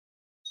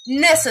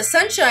Nessa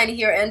Sunshine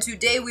here, and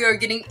today we are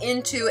getting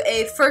into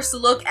a first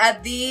look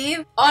at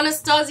the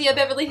Anastasia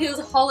Beverly Hills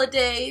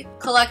Holiday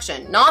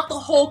Collection. Not the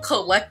whole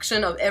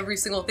collection of every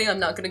single thing, I'm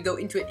not going to go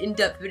into an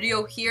in-depth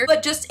video here,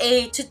 but just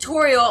a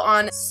tutorial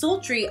on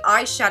Sultry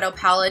eyeshadow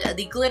palette,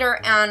 the glitter,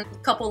 and a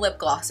couple lip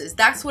glosses.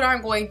 That's what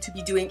I'm going to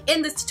be doing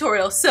in this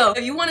tutorial. So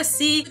if you want to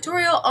see a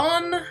tutorial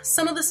on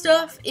some of the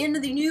stuff in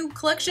the new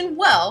collection,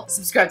 well,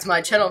 subscribe to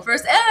my channel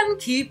first and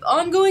keep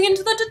on going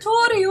into the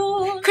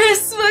tutorial.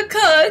 Christmas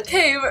card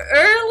came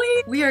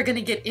early. We are gonna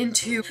get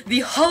into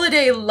the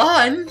holiday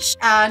launch,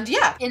 and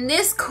yeah, in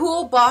this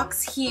cool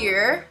box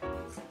here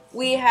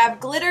we have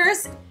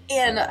glitters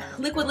and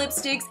liquid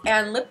lipsticks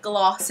and lip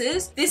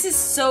glosses. This is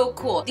so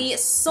cool. The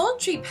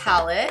Sultry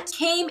palette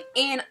came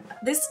in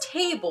this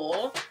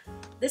table.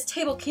 This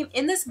table came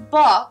in this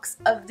box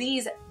of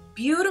these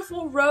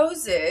beautiful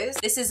roses.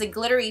 This is a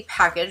glittery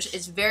package.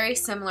 It's very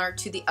similar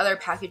to the other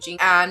packaging,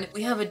 and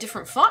we have a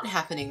different font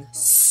happening.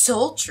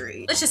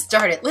 Sultry. Let's just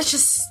start it. Let's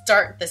just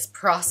start this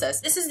process.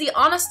 This is the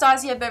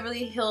Anastasia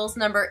Beverly Hills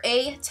number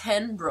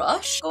A10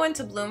 brush. Go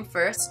into bloom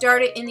first.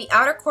 Start it in the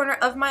outer corner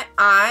of my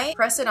eye.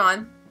 Press it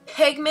on.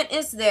 Pigment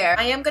is there.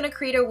 I am gonna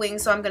create a wing,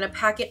 so I'm gonna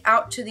pack it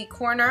out to the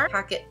corner.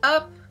 Pack it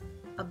up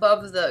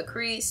above the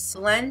crease.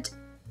 Blend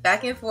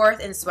back and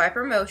forth in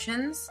swiper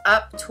motions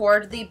up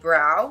toward the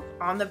brow,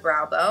 on the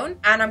brow bone.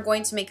 And I'm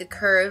going to make a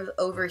curve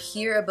over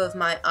here above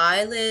my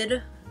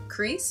eyelid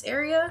crease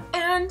area.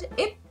 And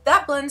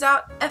that blends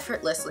out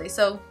effortlessly,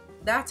 so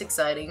that's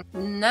exciting.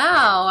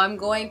 Now I'm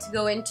going to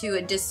go into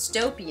a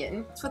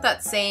dystopian. It's with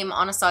that same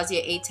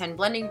Anastasia A10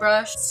 blending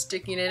brush,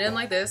 sticking it in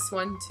like this.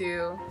 1, 2,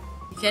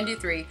 you can do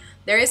 3.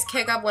 There is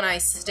kick up when I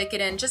stick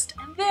it in just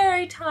a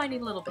very tiny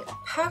little bit.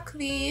 Pack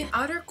the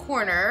outer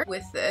corner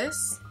with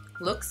this.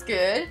 Looks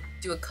good.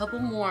 Do a couple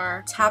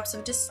more taps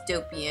of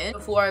dystopian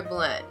before I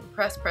blend.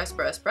 Press, press,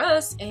 press,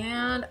 press.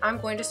 And I'm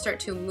going to start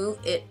to move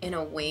it in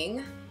a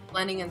wing,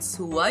 blending in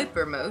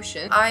swiper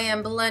motion. I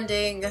am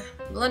blending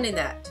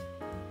that.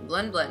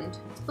 Blend, blend.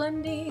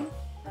 Blending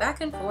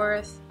back and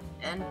forth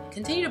and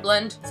continue to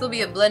blend. This will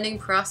be a blending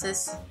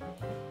process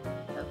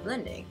of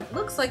blending.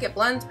 Looks like it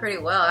blends pretty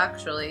well,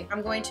 actually.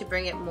 I'm going to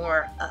bring it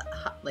more,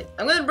 I'm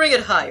going to bring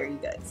it higher, you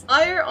guys.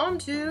 Higher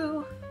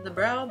onto the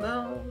brow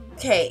bone.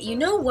 Okay, you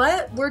know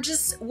what?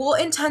 We'll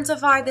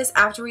intensify this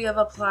after we have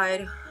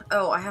applied.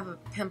 Oh, I have a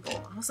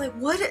pimple. I was like,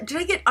 what? Did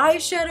I get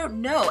eyeshadow?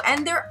 No.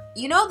 And there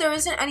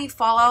isn't any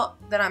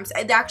fallout that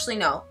actually,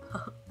 no.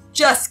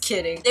 Just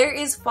kidding. There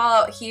is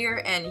fallout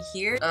here and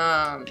here.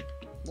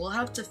 We'll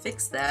have to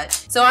fix that.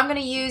 So I'm gonna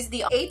use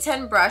the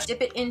A10 brush,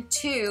 dip it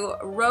into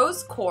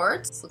rose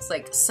quartz. This looks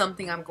like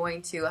something I'm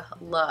going to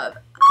love.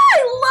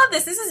 I love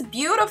this. This is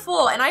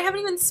beautiful, and I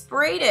haven't even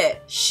sprayed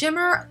it.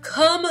 Shimmer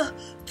come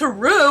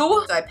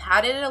through. So I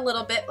patted it a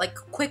little bit, like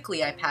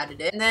quickly I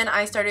patted it, and then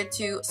I started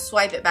to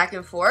swipe it back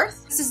and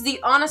forth. This is the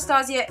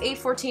Anastasia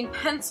A14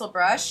 pencil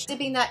brush.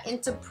 Dipping that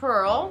into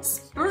pearl.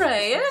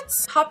 Spray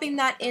it. Popping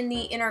that in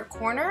the inner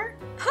corner.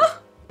 Huh.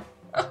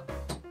 Oh,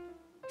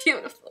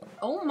 beautiful.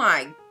 Oh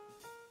my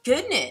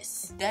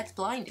goodness, that's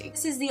blinding.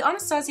 This is the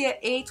Anastasia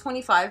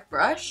A25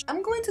 brush.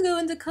 I'm going to go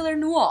into color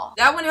noir.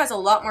 That one has a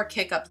lot more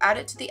kick up. Add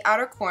it to the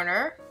outer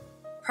corner.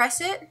 Press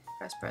it.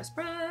 Press, press,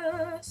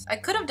 press. I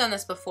could have done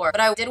this before,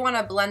 but I did want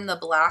to blend the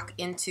black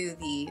into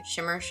the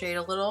shimmer shade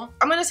a little.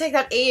 I'm going to take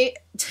that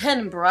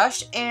A10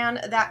 brush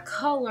and that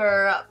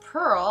color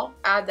pearl,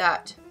 add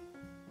that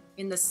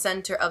in the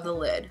center of the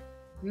lid,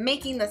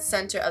 making the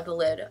center of the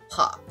lid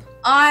pop.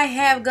 I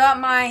have got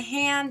my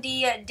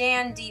handy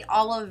dandy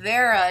aloe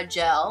vera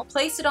gel.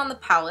 Place it on the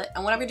palette,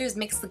 and what I'm gonna do is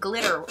mix the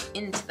glitter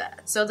into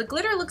that. So the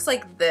glitter looks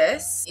like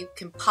this. You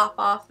can pop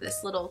off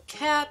this little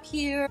cap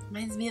here.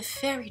 Reminds me of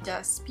fairy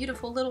dust.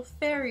 Beautiful little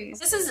fairies.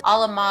 This is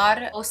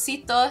Alamar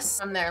Ositos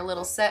from their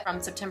little set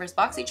from September's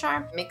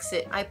BoxyCharm. Mix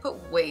it. I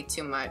put way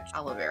too much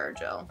aloe vera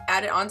gel.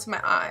 Add it onto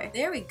my eye.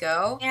 There we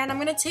go. And I'm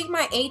gonna take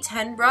my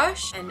A10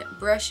 brush and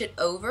brush it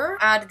over.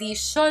 Add the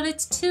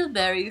Charlotte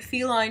Tilbury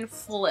Feline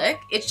Flick.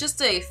 It's just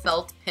a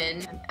felt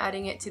pin. I'm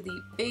adding it to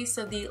the base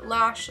of the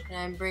lash, and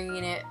I'm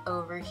bringing it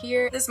over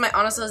here. This is my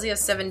Anastasia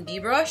 7B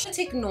brush. I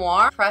take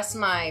noir, press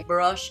my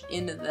brush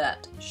into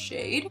that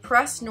shade.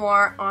 Press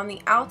noir on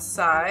the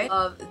outside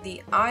of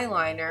the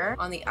eyeliner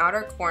on the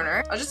outer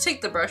corner. I'll just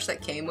take the brush that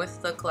came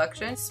with the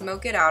collection,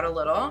 smoke it out a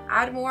little,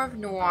 add more of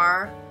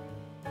noir,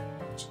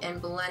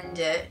 and blend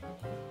it.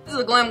 This is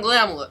a glam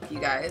look, you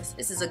guys.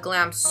 This is a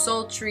glam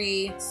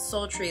sultry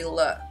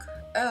look.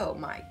 Oh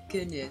my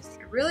goodness.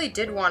 I really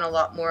did want a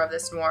lot more of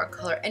this noir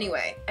color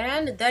anyway.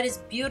 And that is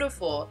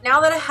beautiful.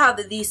 Now that I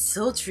have the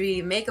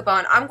sultry makeup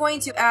on, I'm going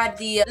to add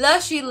the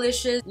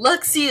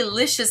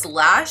Luxy-licious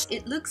lash.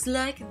 It looks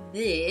like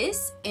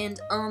this,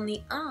 and on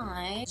the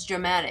eye, it's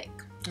dramatic.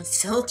 It's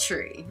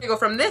sultry. I go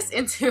from this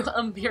into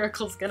a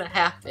miracle's gonna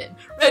happen.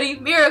 Ready?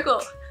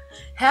 Miracle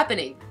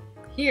happening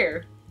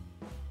here.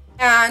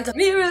 And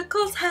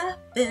miracles happen.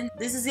 open.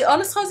 This is the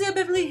Anastasia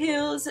Beverly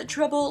Hills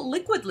Trouble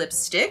Liquid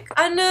Lipstick.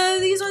 And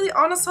these are the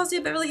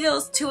Anastasia Beverly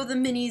Hills 2 of the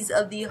minis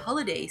of the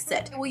holiday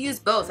set. We'll use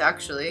both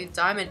actually,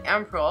 Diamond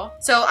and Pearl.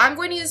 So I'm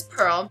going to use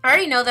Pearl. I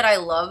already know that I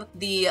love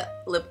the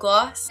lip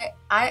gloss.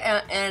 I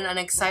am in an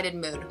excited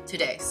mood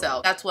today,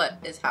 so that's what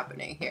is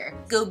happening here.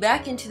 Go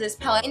back into this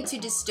palette, into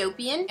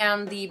Dystopian,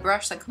 and the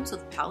brush that comes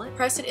with the palette.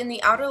 Press it in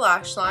the outer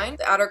lash line,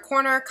 the outer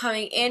corner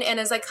coming in, and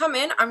as I come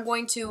in, I'm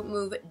going to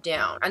move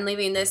down. I'm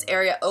leaving this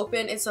area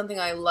open. It's something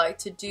I like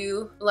to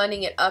do,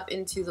 blending it up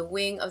into the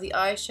wing of the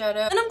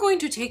eyeshadow. And I'm going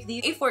to take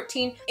the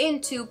A14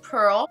 into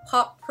Pearl,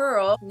 pop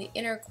Pearl in the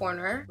inner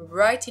corner,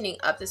 brightening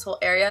up this whole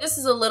area. This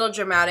is a little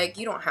dramatic.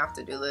 You don't have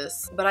to do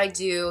this, but I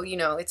do. You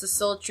know, it's a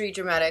sultry,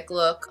 dramatic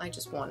look. I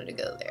just wanted to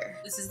go there.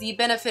 This is the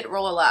Benefit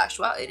Roller Lash.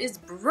 Wow, it is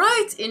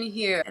bright in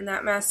here. And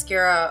that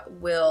mascara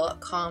will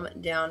calm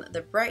down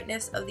the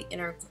brightness of the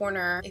inner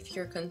corner if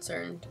you're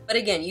concerned. But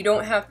again, you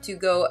don't have to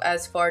go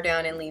as far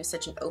down and leave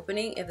such an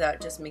opening if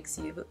that just makes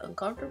you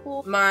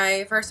uncomfortable.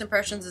 My first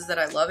impressions is that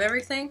I love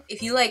everything.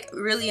 If you like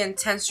really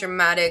intense,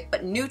 dramatic,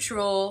 but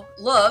neutral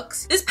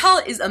looks, this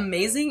palette is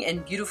amazing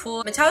and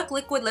beautiful. Metallic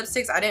liquid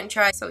lipsticks I didn't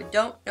try, so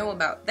don't know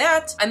about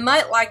that. I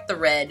might like the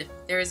red.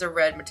 There is a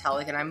red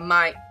metallic and I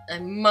might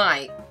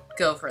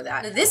go for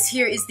that. This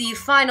here is the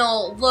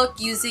final look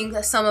using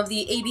some of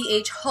the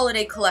ABH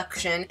Holiday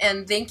Collection,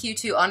 and thank you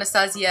to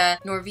Anastasia,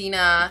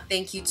 Norvina,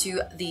 thank you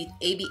to the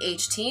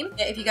ABH team.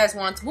 If you guys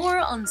want more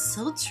on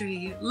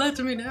sultry, let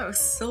me know.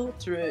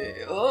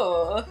 Sultry.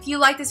 Oh. If you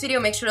like this video,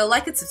 make sure to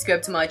like and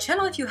subscribe to my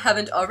channel if you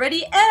haven't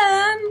already,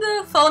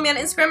 and follow me on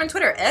Instagram and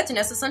Twitter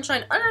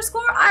 @NessaSunshine_.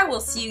 I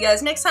will see you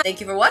guys next time.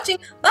 Thank you for watching.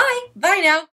 Bye. Bye now.